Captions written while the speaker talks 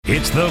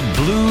It's the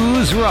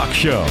Blues Rock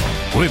Show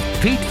with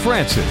Pete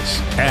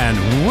Francis and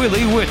Willie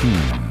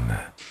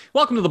Whitten.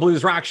 Welcome to the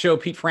Blues Rock Show.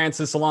 Pete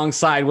Francis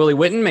alongside Willie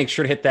Whitten. Make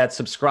sure to hit that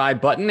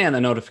subscribe button and the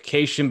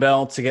notification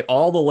bell to get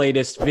all the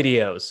latest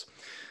videos.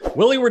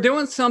 Willie, we're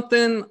doing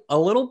something a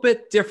little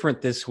bit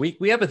different this week.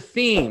 We have a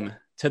theme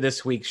to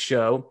this week's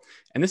show,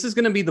 and this is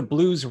going to be the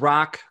Blues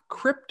Rock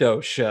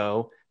Crypto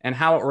Show and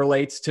how it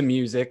relates to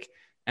music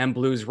and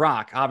blues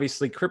rock.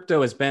 Obviously,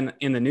 crypto has been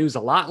in the news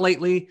a lot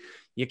lately.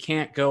 You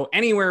can't go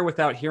anywhere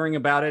without hearing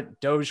about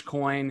it.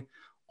 Dogecoin,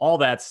 all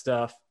that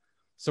stuff.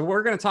 So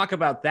we're going to talk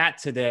about that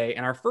today.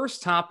 And our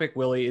first topic,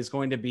 Willie, is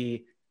going to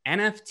be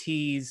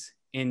NFTs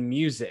in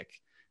music.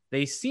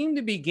 They seem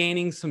to be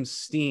gaining some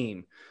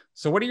steam.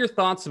 So what are your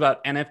thoughts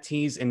about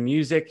NFTs in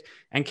music?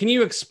 And can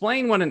you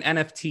explain what an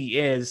NFT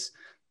is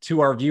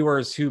to our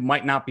viewers who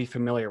might not be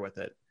familiar with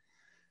it?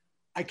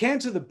 I can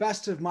to the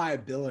best of my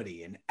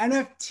ability. An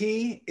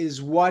NFT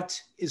is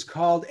what is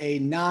called a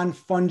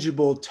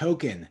non-fungible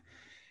token.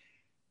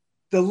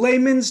 The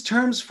layman's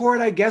terms for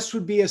it, I guess,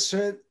 would be a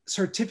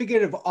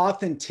certificate of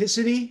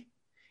authenticity.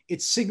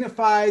 It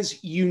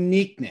signifies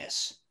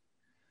uniqueness.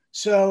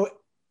 So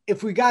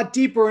if we got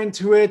deeper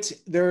into it,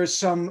 there are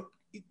some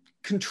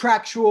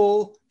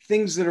contractual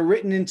things that are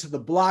written into the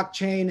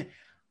blockchain,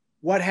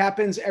 what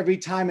happens every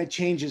time it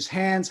changes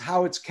hands,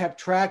 how it's kept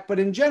track. But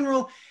in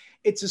general,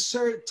 it's a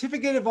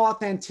certificate of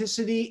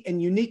authenticity and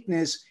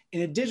uniqueness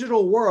in a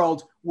digital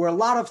world where a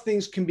lot of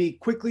things can be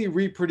quickly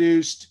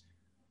reproduced,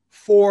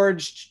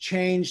 forged,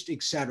 changed,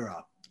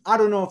 etc. I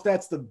don't know if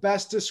that's the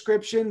best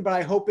description, but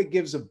I hope it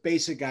gives a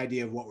basic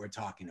idea of what we're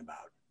talking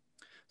about.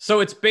 So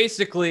it's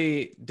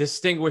basically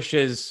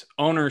distinguishes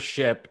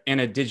ownership in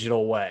a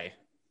digital way.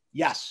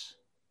 Yes,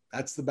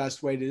 that's the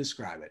best way to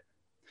describe it.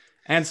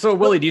 And so,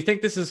 Willie, do you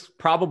think this is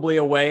probably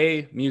a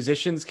way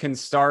musicians can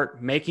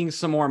start making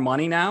some more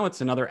money now?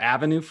 It's another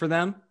avenue for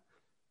them?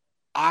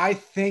 I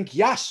think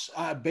yes.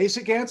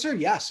 Basic answer,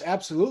 yes,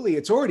 absolutely.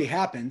 It's already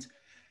happened.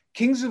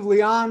 Kings of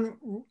Leon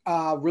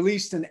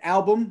released an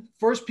album,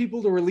 first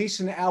people to release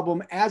an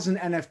album as an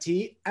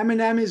NFT.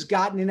 Eminem has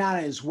gotten in on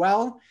it as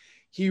well.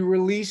 He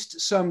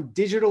released some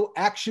digital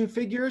action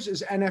figures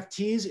as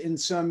NFTs in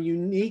some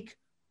unique,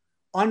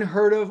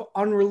 unheard of,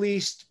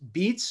 unreleased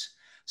beats.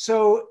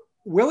 So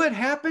will it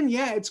happen?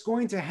 Yeah, it's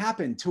going to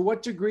happen. To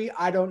what degree?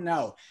 I don't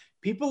know.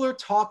 People are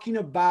talking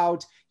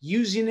about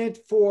using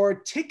it for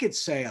ticket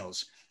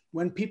sales.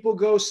 When people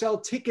go sell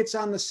tickets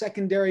on the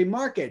secondary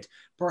market,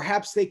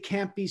 perhaps they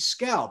can't be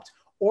scalped,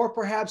 or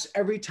perhaps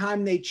every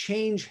time they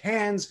change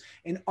hands,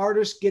 an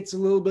artist gets a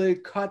little bit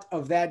of cut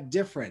of that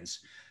difference.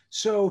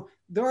 So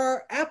there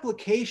are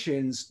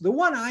applications. The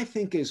one I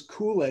think is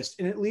coolest,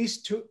 and at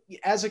least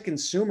as a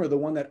consumer, the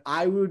one that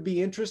I would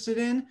be interested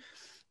in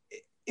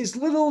is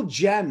little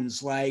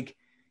gems like,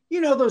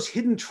 those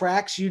hidden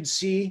tracks you'd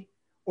see,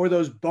 or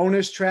those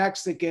bonus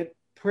tracks that get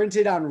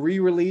printed on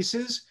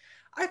re-releases.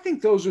 I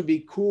think those would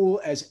be cool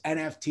as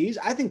NFTs.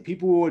 I think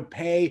people would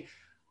pay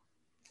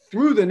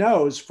through the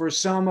nose for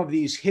some of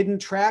these hidden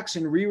tracks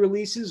and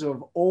re-releases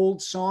of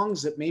old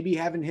songs that maybe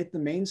haven't hit the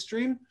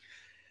mainstream.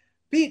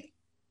 Pete,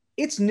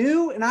 it's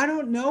new and I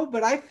don't know,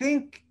 but I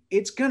think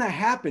it's going to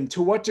happen.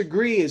 To what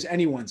degree is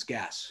anyone's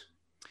guess.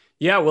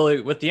 Yeah,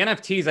 Willie, with the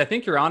NFTs, I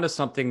think you're onto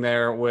something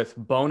there with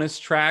bonus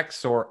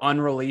tracks or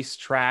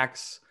unreleased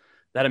tracks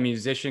that a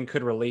musician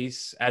could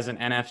release as an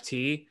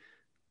NFT.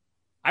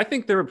 I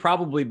think there would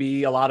probably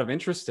be a lot of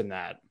interest in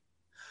that.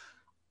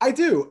 I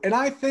do. And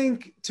I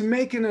think to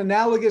make an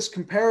analogous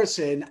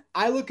comparison,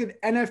 I look at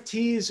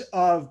NFTs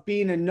of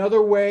being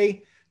another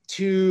way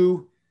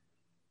to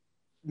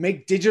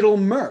make digital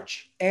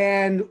merch.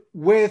 And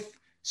with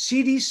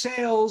CD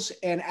sales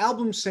and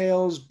album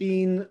sales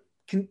being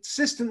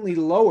consistently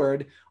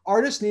lowered,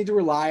 artists need to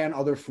rely on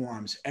other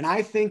forms. And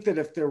I think that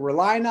if they're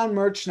relying on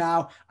merch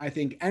now, I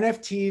think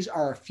NFTs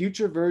are a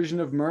future version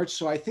of merch.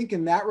 So I think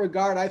in that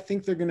regard, I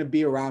think they're going to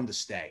be around to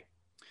stay.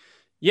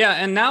 Yeah,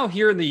 and now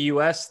here in the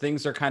US,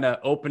 things are kind of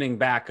opening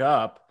back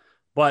up,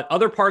 but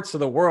other parts of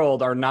the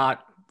world are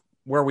not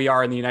where we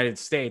are in the United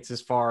States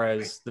as far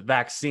as the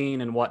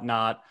vaccine and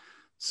whatnot.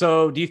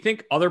 So do you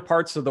think other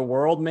parts of the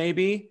world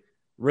maybe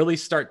really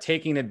start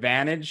taking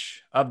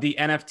advantage of the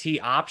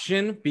NFT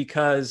option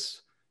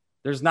because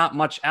there's not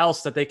much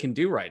else that they can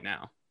do right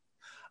now?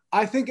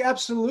 I think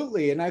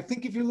absolutely. And I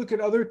think if you look at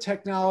other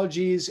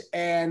technologies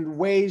and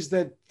ways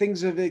that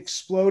things have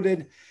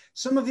exploded,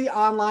 some of the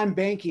online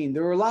banking,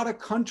 there were a lot of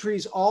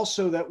countries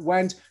also that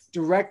went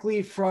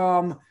directly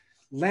from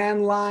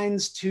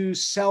landlines to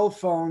cell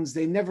phones.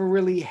 They never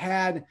really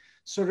had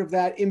sort of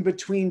that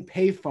in-between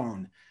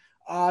payphone.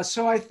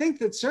 So I think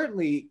that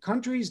certainly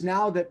countries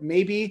now that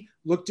maybe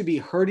look to be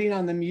hurting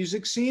on the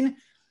music scene,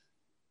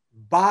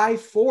 by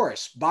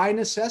force, by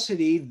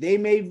necessity, they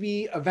may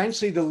be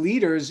eventually the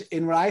leaders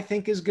in what I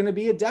think is going to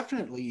be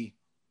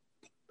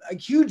a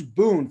huge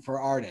boon for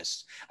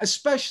artists,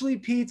 especially,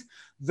 Pete,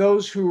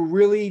 those who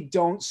really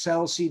don't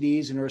sell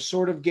CDs and are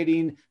sort of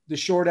getting the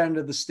short end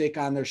of the stick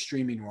on their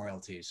streaming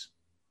royalties.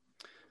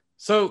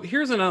 So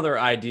here's another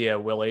idea,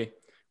 Willie.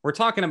 We're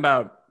talking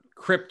about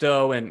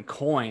crypto and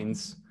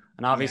coins.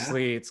 And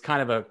obviously it's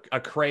kind of a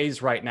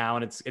craze right now,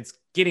 and it's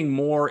getting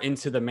more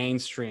into the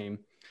mainstream.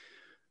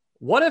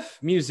 What if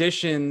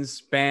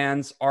musicians,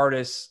 bands,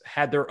 artists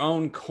had their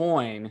own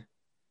coin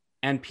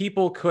and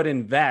people could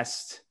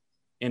invest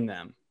in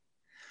them?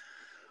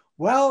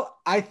 Well,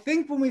 I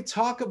think when we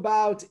talk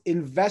about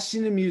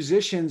investing in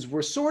musicians,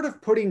 we're sort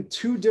of putting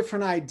two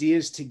different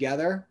ideas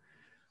together.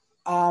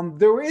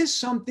 There is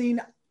something,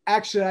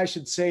 actually, I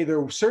should say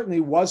there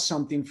certainly was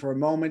something for a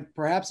moment.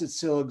 Perhaps it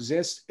still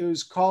exists. It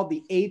was called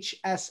the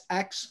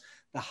HSX,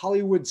 the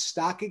Hollywood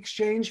Stock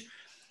Exchange,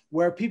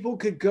 where people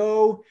could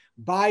go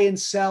buy and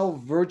sell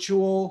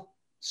virtual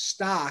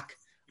stock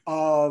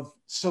of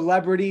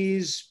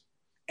celebrities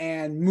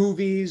and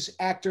movies,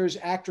 actors,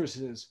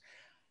 actresses.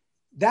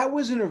 That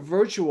was in a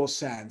virtual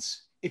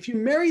sense. If you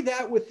marry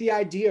that with the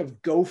idea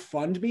of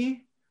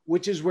GoFundMe,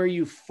 which is where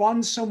you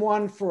fund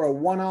someone for a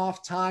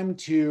one-off time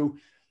to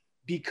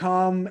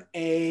become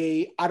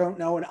an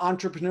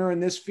entrepreneur in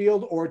this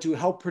field or to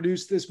help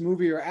produce this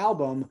movie or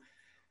album,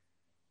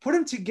 put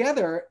them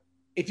together.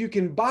 If you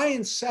can buy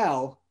and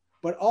sell,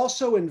 but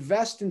also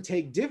invest and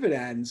take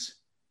dividends,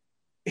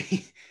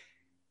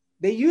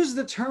 they use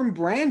the term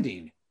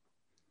branding.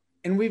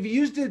 And we've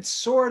used it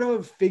sort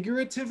of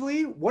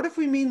figuratively. What if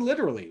we mean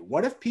literally?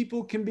 What if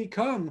people can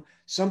become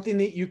something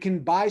that you can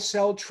buy,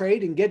 sell,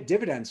 trade, and get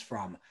dividends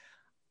from?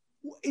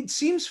 It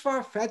seems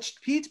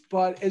far-fetched, Pete,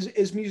 but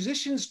as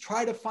musicians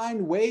try to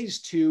find ways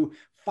to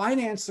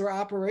finance their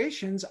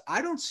operations,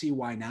 I don't see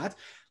why not.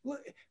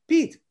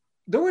 Pete,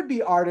 there would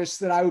be artists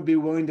that I would be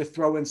willing to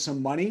throw in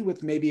some money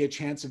with maybe a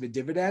chance of a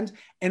dividend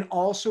and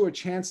also a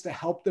chance to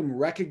help them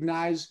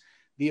recognize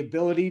the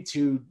ability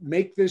to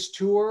make this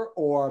tour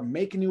or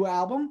make a new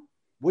album.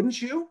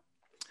 Wouldn't you?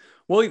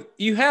 Well,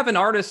 you have an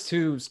artist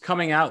who's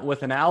coming out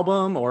with an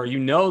album, or you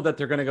know that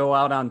they're going to go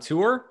out on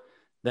tour,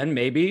 then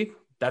maybe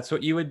that's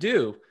what you would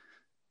do.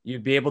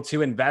 You'd be able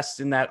to invest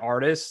in that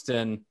artist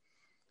and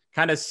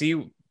kind of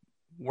see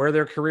where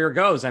their career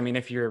goes. I mean,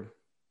 if you're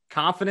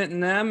confident in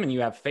them and you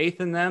have faith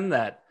in them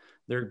that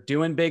they're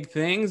doing big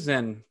things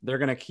and they're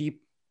going to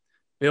keep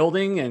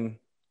building and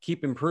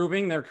keep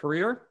improving their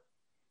career,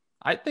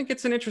 I think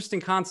it's an interesting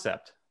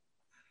concept.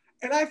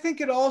 And I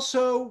think it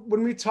also,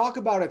 when we talk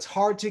about it's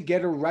hard to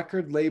get a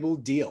record label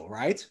deal,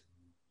 right?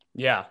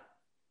 Yeah.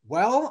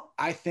 Well,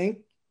 I think,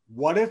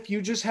 what if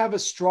you just have a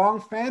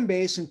strong fan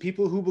base and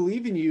people who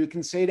believe in you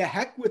can say to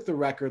heck with the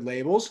record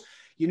labels?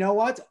 You know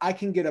what? I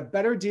can get a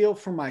better deal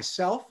for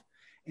myself.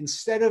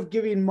 Instead of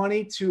giving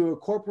money to a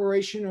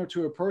corporation or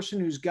to a person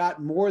who's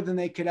got more than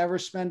they could ever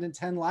spend in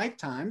 10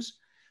 lifetimes,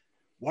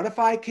 what if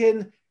I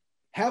can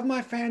have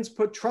my fans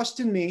put trust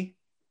in me?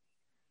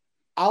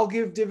 I'll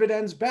give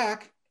dividends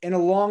back, and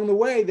along the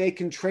way, they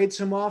can trade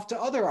some off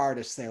to other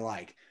artists they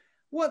like.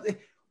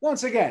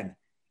 Once again,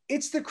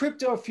 it's the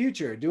crypto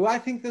future. Do I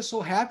think this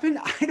will happen?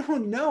 I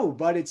don't know,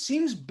 but it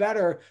seems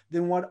better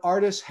than what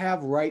artists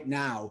have right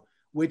now,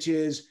 which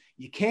is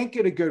you can't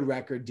get a good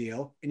record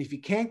deal. And if you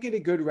can't get a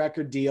good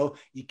record deal,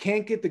 you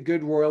can't get the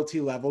good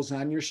royalty levels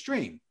on your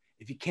stream.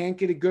 If you can't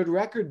get a good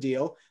record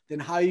deal, then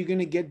how are you going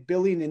to get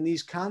billing in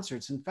these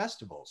concerts and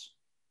festivals?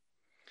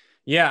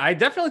 Yeah, I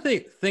definitely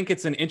think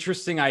it's an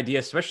interesting idea,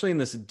 especially in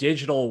this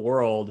digital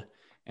world.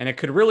 And it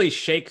could really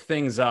shake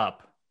things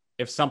up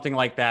if something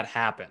like that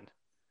happened.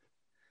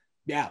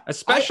 Yeah.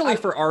 Especially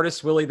for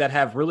artists, Willie, that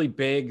have really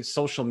big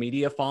social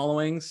media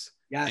followings.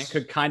 Yes. And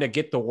could kind of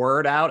get the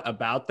word out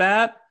about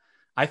that.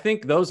 I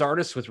think those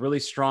artists with really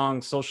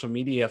strong social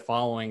media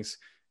followings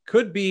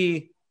could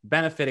be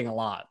benefiting a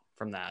lot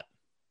from that.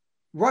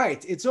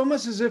 Right. It's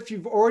almost as if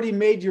you've already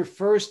made your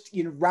first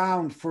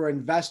round for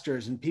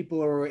investors and people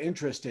who are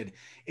interested.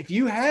 If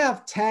you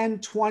have 10,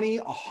 20,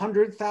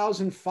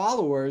 100,000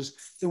 followers,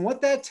 then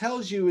what that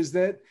tells you is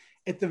that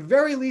at the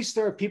very least,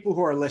 there are people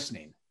who are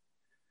listening.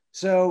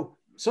 So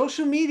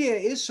social media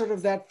is sort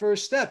of that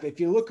first step.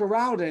 If you look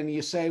around and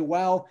you say,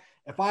 well,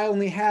 if I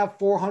only have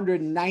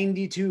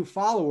 492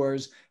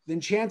 followers, then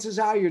chances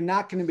are you're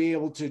not going to be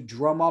able to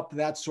drum up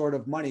that sort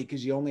of money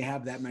because you only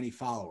have that many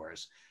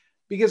followers.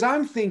 Because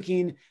I'm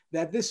thinking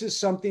that this is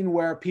something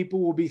where people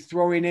will be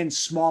throwing in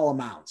small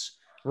amounts.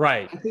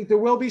 Right. I think there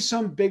will be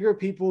some bigger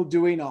people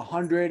doing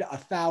 100,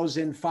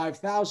 1,000,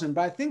 5,000.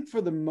 But I think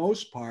for the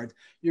most part,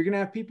 you're going to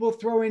have people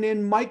throwing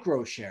in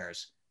micro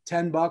shares,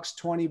 $10,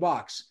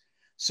 $20.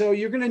 So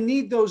you're going to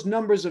need those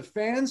numbers of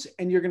fans,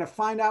 and you're going to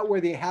find out where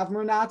they have them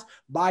or not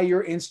by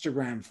your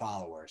Instagram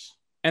followers.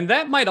 And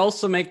that might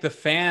also make the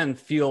fan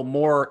feel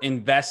more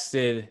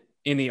invested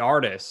in the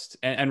artist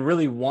and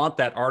really want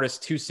that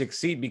artist to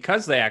succeed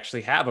because they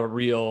actually have a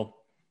real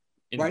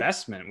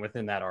investment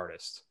within that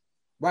artist.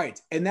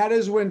 Right. And that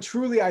is when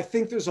truly, I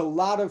think there's a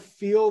lot of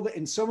field,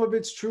 and some of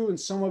it's true and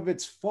some of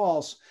it's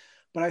false.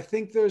 But I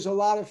think there's a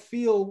lot of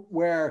field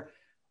where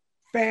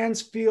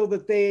fans feel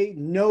that they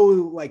know,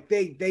 like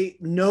they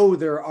know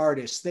their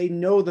artists, they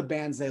know the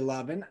bands they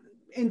love. And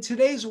in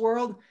today's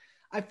world,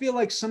 I feel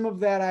like some of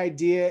that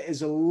idea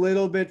is a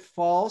little bit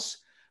false.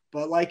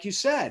 But like you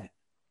said,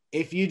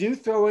 if you do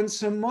throw in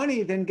some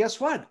money, then guess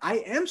what? I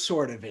am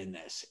sort of in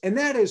this. And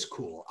that is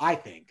cool, I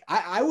think.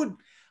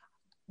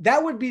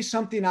 That would be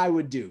something I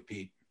would do,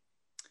 Pete.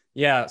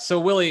 Yeah. So,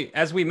 Willie,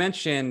 as we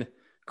mentioned,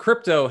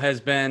 crypto has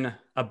been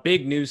a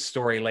big news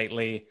story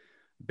lately.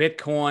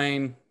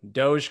 Bitcoin,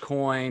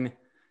 Dogecoin.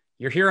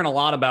 You're hearing a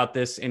lot about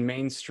this in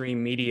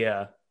mainstream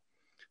media.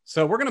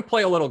 So, we're going to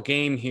play a little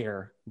game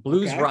here,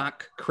 Blues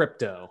Rock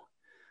Crypto.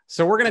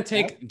 So, we're going to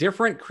take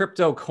different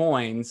crypto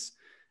coins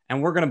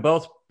and we're going to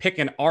both pick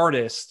an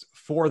artist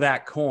for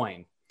that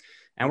coin.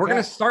 And we're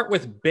going to start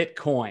with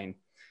Bitcoin.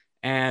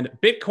 And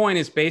Bitcoin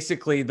is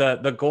basically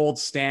the gold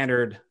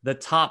standard, the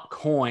top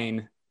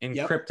coin in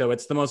crypto.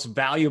 It's the most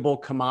valuable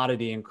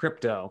commodity in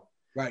crypto.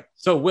 Right.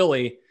 So,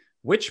 Willie,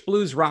 which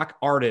blues rock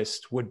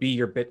artist would be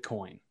your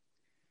Bitcoin?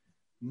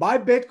 My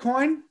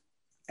Bitcoin,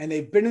 and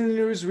they've been in the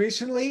news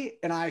recently,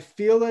 and I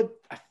feel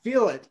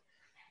it.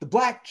 The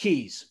Black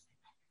Keys.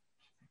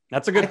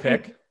 That's a good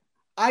pick.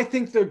 I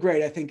think they're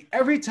great. I think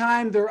every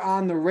time they're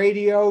on the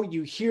radio,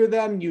 you hear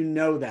them, you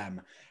know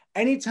them.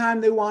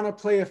 Anytime they want to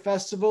play a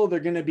festival, they're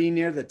going to be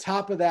near the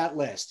top of that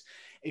list.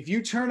 If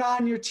you turn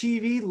on your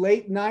TV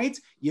late night,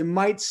 you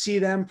might see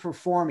them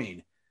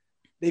performing.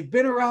 They've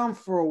been around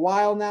for a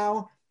while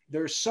now.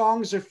 Their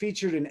songs are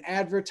featured in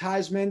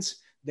advertisements.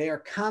 They are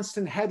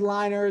constant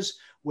headliners.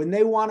 When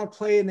they want to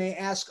play and they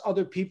ask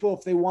other people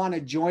if they want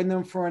to join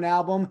them for an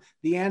album,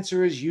 the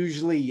answer is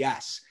usually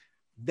yes.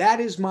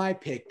 That is my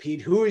pick,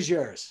 Pete. Who is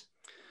yours?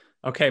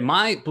 Okay,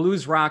 my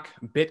blues rock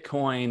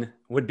Bitcoin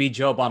would be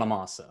Joe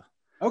Bonamassa.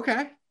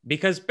 Okay.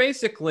 Because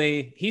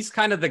basically, he's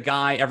kind of the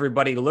guy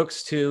everybody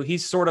looks to.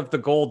 He's sort of the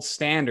gold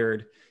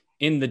standard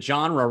in the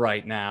genre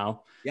right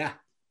now. Yeah.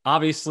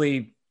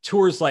 Obviously,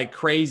 tours like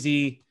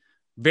crazy,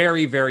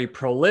 very, very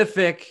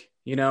prolific.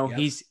 You know,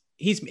 he's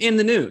in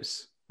the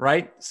news,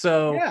 right?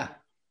 So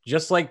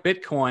just like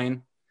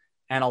Bitcoin,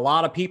 and a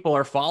lot of people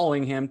are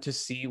following him to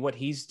see what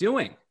he's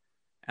doing.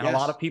 And a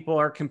lot of people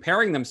are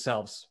comparing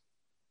themselves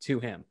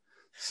to him.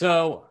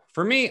 So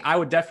for me, I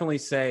would definitely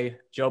say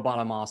Joe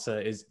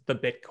Bonamassa is the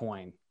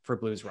Bitcoin for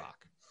blues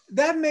rock.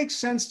 That makes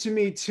sense to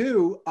me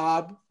too.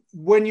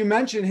 When you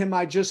mention him,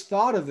 I just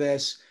thought of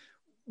this.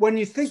 When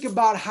you think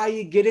about how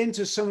you get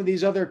into some of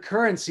these other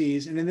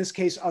currencies, and in this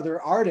case,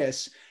 other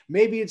artists,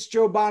 maybe it's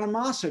Joe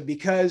Bonamassa,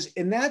 because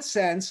in that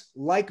sense,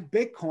 like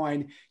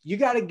Bitcoin, you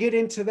got to get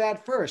into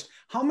that first.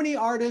 How many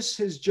artists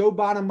has Joe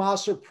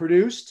Bonamassa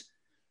produced,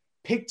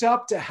 picked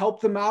up to help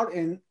them out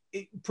and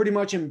pretty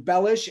much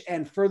embellish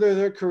and further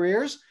their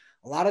careers?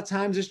 A lot of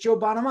times it's Joe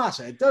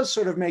Bonamassa. It does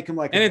sort of make him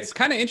like, and it's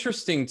kind of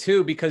interesting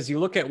too, because you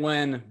look at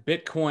when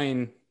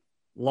Bitcoin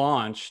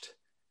launched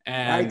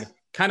and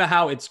kind of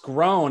how it's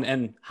grown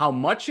and how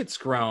much it's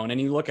grown. And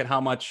you look at how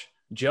much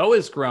Joe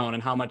has grown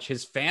and how much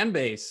his fan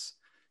base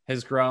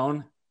has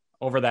grown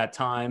over that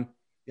time.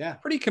 Yeah.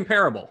 Pretty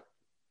comparable.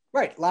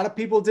 Right. A lot of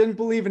people didn't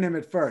believe in him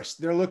at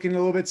first. They're looking a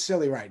little bit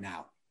silly right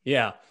now.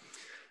 Yeah.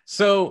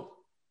 So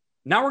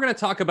now we're going to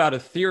talk about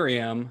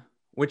Ethereum,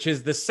 which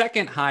is the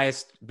second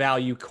highest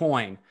value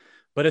coin.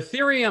 But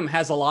Ethereum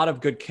has a lot of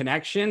good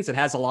connections. It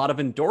has a lot of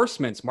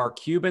endorsements. Mark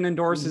Cuban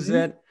endorses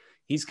it.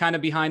 He's kind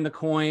of behind the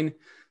coin.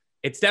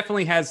 It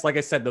definitely has, like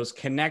I said, those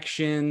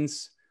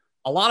connections.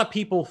 A lot of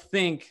people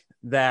think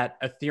that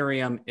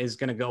Ethereum is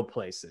going to go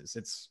places.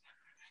 It's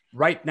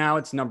right now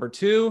it's number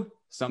 2.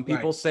 Some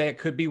people say it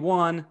could be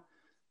 1.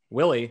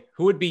 Willie,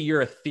 who would be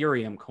your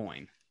Ethereum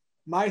coin?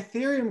 My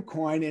Ethereum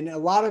coin, and a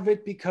lot of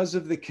it because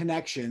of the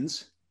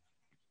connections,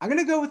 I'm going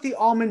to go with the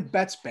Almond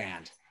Bets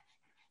band.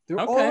 They're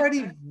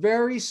already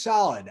very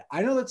solid.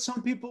 I know that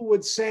some people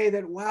would say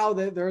that, wow,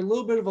 they're a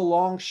little bit of a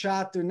long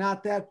shot. They're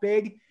not that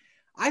big.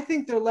 I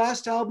think their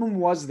last album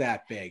was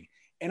that big.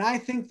 And I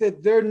think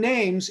that their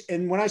names,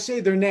 and when I say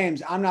their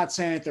names, I'm not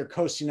saying that they're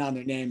coasting on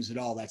their names at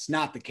all. That's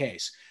not the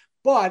case.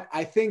 But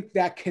I think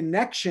that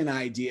connection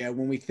idea,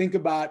 when we think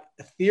about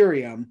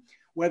Ethereum,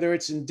 whether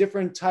it's in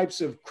different types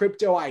of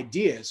crypto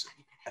ideas,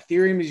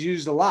 Ethereum is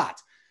used a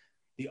lot.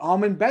 The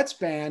Almond Bets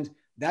band,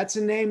 that's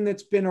a name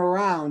that's been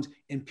around,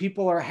 and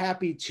people are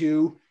happy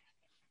to,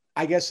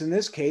 I guess in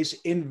this case,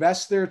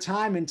 invest their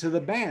time into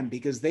the band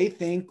because they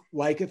think,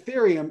 like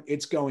Ethereum,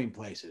 it's going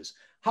places.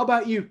 How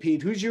about you,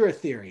 Pete? Who's your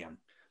Ethereum?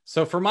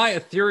 So for my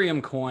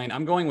Ethereum coin,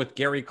 I'm going with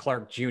Gary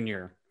Clark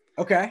Jr.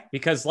 Okay.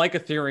 Because like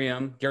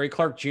Ethereum, Gary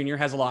Clark Jr.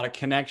 has a lot of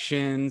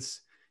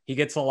connections. He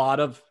gets a lot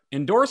of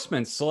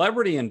endorsements,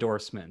 celebrity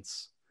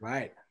endorsements.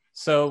 Right.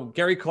 So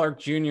Gary Clark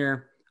Jr.,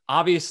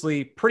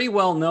 obviously pretty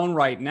well known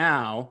right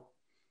now.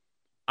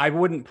 I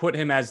wouldn't put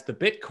him as the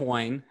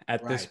Bitcoin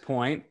at this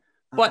point,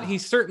 but he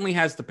certainly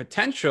has the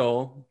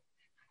potential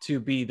to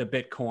be the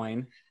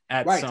Bitcoin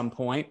at some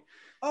point.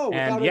 Oh,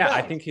 and yeah,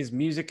 I think his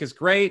music is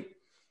great.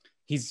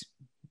 He's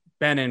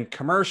been in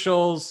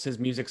commercials. His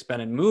music's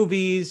been in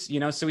movies, you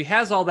know, so he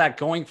has all that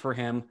going for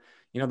him.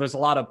 You know, there's a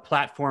lot of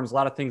platforms, a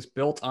lot of things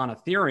built on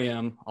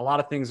Ethereum. A lot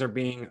of things are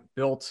being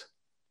built,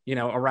 you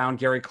know, around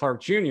Gary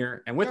Clark Jr.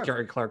 and with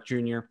Gary Clark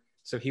Jr.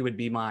 So he would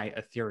be my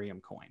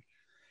Ethereum coin.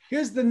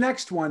 Here's the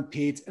next one,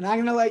 Pete, and I'm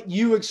going to let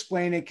you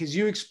explain it because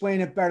you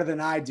explain it better than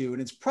I do. And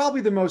it's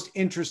probably the most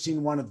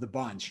interesting one of the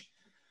bunch.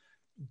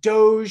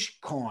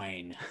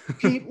 Dogecoin.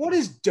 Pete, what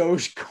is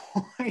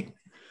Dogecoin?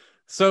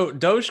 So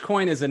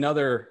Dogecoin is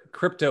another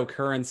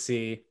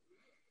cryptocurrency,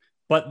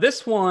 but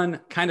this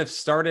one kind of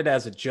started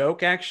as a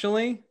joke,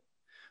 actually,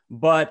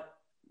 but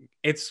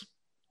it's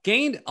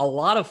gained a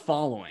lot of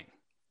following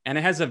and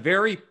it has a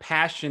very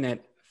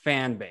passionate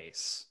fan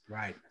base.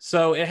 Right.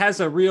 So it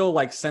has a real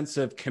like sense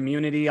of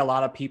community. A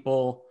lot of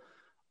people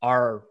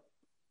are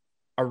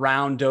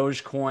around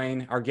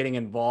Dogecoin, are getting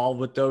involved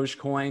with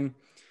Dogecoin,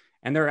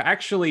 and they're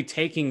actually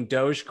taking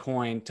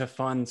Dogecoin to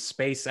fund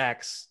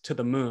SpaceX to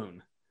the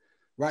moon.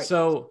 Right.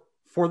 So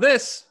for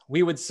this,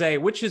 we would say,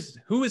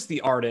 who is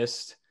the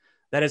artist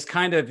that is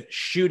kind of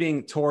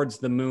shooting towards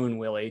the moon,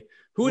 Willie?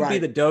 Who would be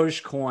the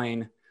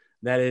Dogecoin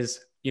that is,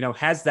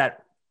 has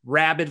that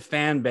rabid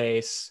fan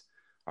base,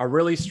 a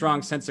really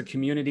strong sense of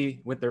community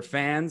with their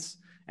fans,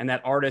 and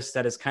that artist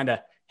that is kind of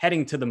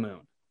heading to the moon?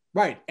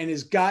 Right. And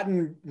has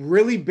gotten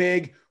really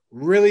big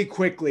really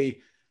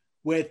quickly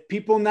with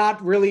people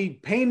not really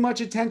paying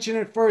much attention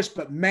at first,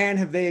 but man,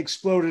 have they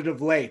exploded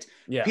of late.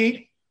 Yeah.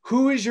 Pete,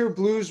 who is your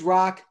blues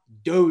rock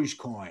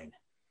Dogecoin?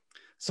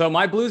 So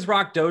my blues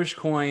rock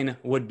Dogecoin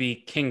would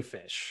be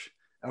Kingfish,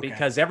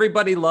 because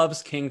everybody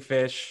loves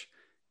Kingfish.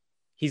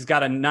 He's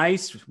got a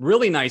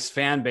really nice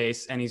fan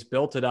base, and he's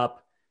built it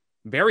up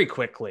very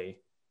quickly.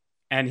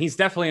 And he's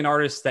definitely an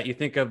artist that you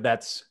think of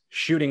that's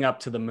shooting up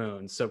to the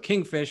moon. So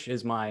Kingfish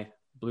is my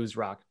blues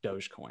rock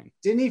Dogecoin.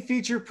 Didn't he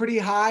feature pretty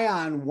high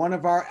on one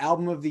of our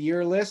album of the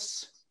year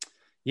lists?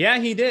 Yeah,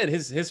 he did.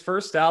 His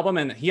first album,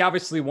 and he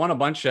obviously won a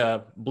bunch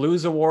of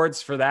blues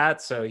awards for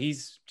that. So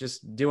he's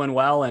just doing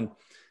well, and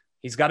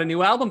he's got a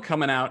new album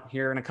coming out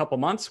here in a couple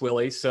months,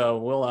 Willie. So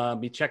we'll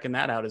be checking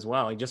that out as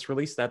well. He just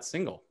released that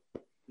single.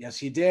 Yes,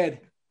 he did.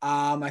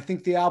 I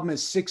think the album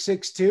is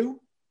 662.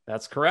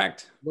 That's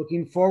correct.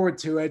 Looking forward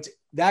to it.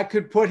 That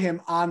could put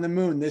him on the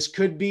moon. This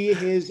could be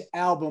his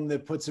album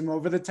that puts him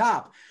over the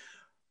top.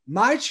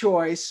 My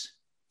choice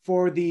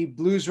for the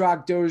blues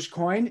rock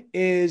Dogecoin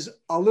is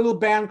a little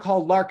band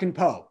called Larkin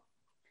Poe.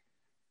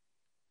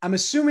 I'm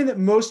assuming that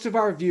most of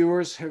our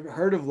viewers have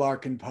heard of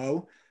Larkin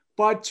Poe,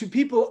 but to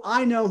people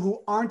I know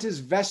who aren't as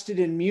vested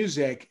in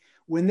music,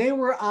 when they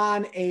were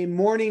on a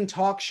morning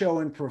talk show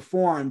and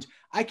performed,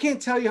 I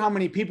can't tell you how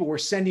many people were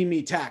sending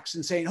me texts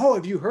and saying, "Oh,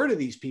 have you heard of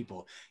these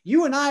people?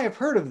 You and I have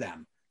heard of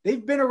them.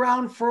 They've been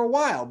around for a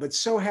while, but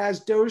so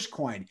has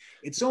Dogecoin."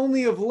 It's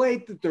only of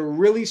late that they're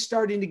really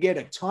starting to get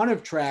a ton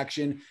of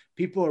traction.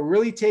 People are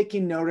really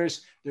taking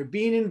notice. They're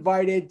being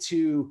invited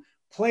to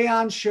play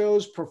on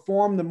shows,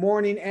 perform the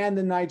morning and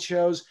the night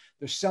shows.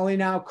 They're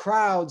selling out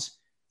crowds.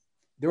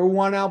 They're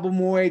one album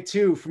away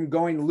too from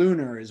going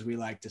lunar, as we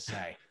like to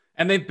say.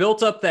 And they've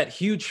built up that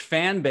huge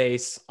fan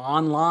base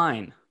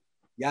online.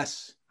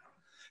 Yes.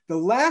 The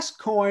last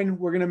coin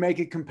we're going to make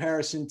a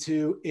comparison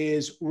to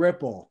is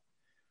Ripple.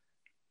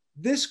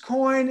 This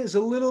coin is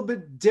a little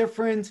bit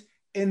different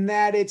in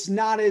that it's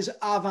not as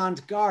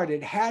avant-garde.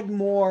 It had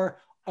more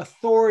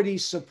authority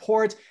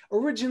support.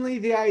 Originally,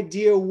 the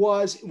idea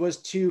was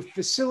to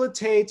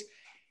facilitate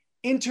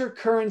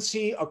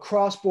intercurrency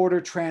across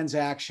border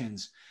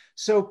transactions.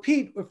 So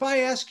Pete, if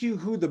I ask you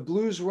who the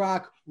blues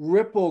rock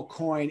Ripple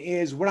coin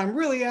is, what I'm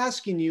really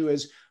asking you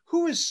is,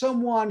 who is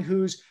someone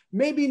who's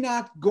maybe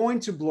not going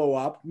to blow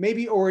up,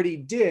 maybe already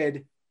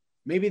did,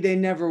 maybe they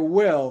never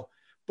will,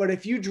 but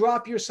if you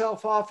drop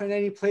yourself off in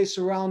any place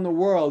around the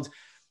world,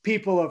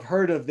 people have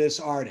heard of this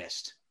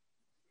artist?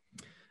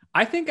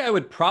 I think I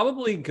would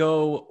probably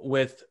go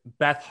with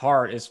Beth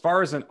Hart as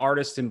far as an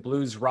artist in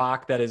blues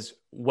rock that is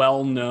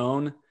well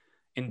known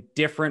in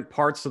different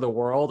parts of the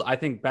world. I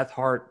think Beth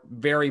Hart,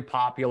 very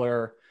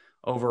popular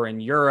over in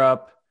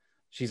Europe.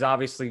 She's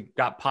obviously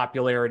got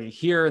popularity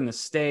here in the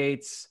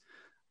States.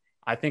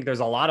 I think there's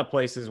a lot of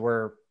places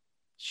where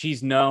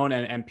she's known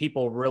and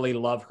people really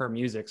love her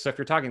music. So if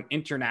you're talking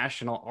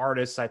international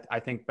artists, I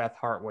think Beth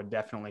Hart would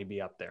definitely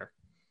be up there.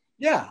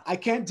 Yeah, I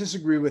can't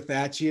disagree with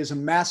that. She has a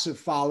massive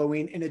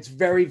following and it's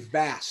very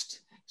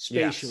vast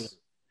spatially. Yes.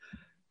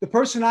 The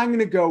person I'm going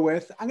to go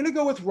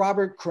with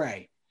Robert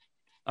Cray.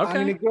 Okay. I'm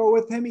going to go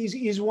with him.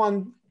 He's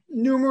won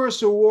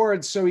numerous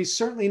awards, so he's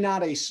certainly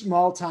not a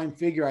small-time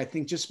figure. I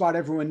think just about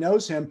everyone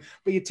knows him.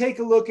 But you take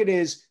a look at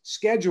his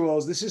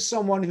schedules. This is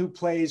someone who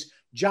plays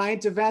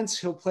giant events.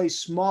 He'll play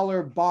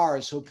smaller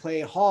bars. He'll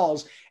play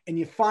halls, and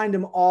you find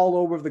him all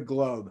over the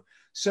globe.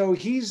 So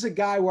he's the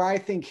guy where I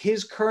think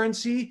his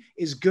currency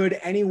is good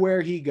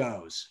anywhere he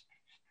goes.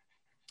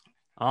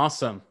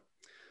 Awesome.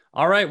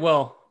 All right,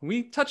 well,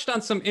 we touched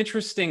on some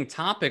interesting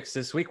topics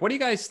this week. What do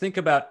you guys think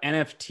about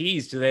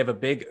NFTs? Do they have a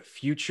big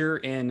future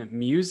in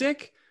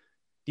music?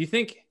 Do you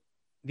think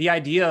the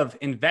idea of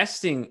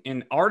investing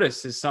in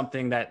artists is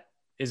something that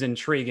is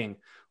intriguing?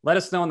 Let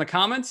us know in the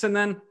comments. And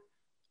then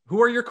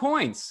who are your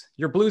coins?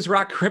 Your blues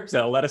rock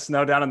crypto? Let us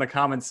know down in the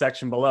comments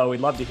section below. We'd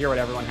love to hear what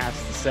everyone has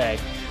to say.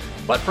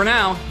 But for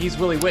now, he's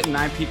Willie Witten.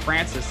 I'm Pete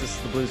Francis. This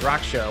is the Blues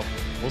Rock Show.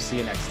 We'll see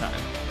you next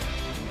time.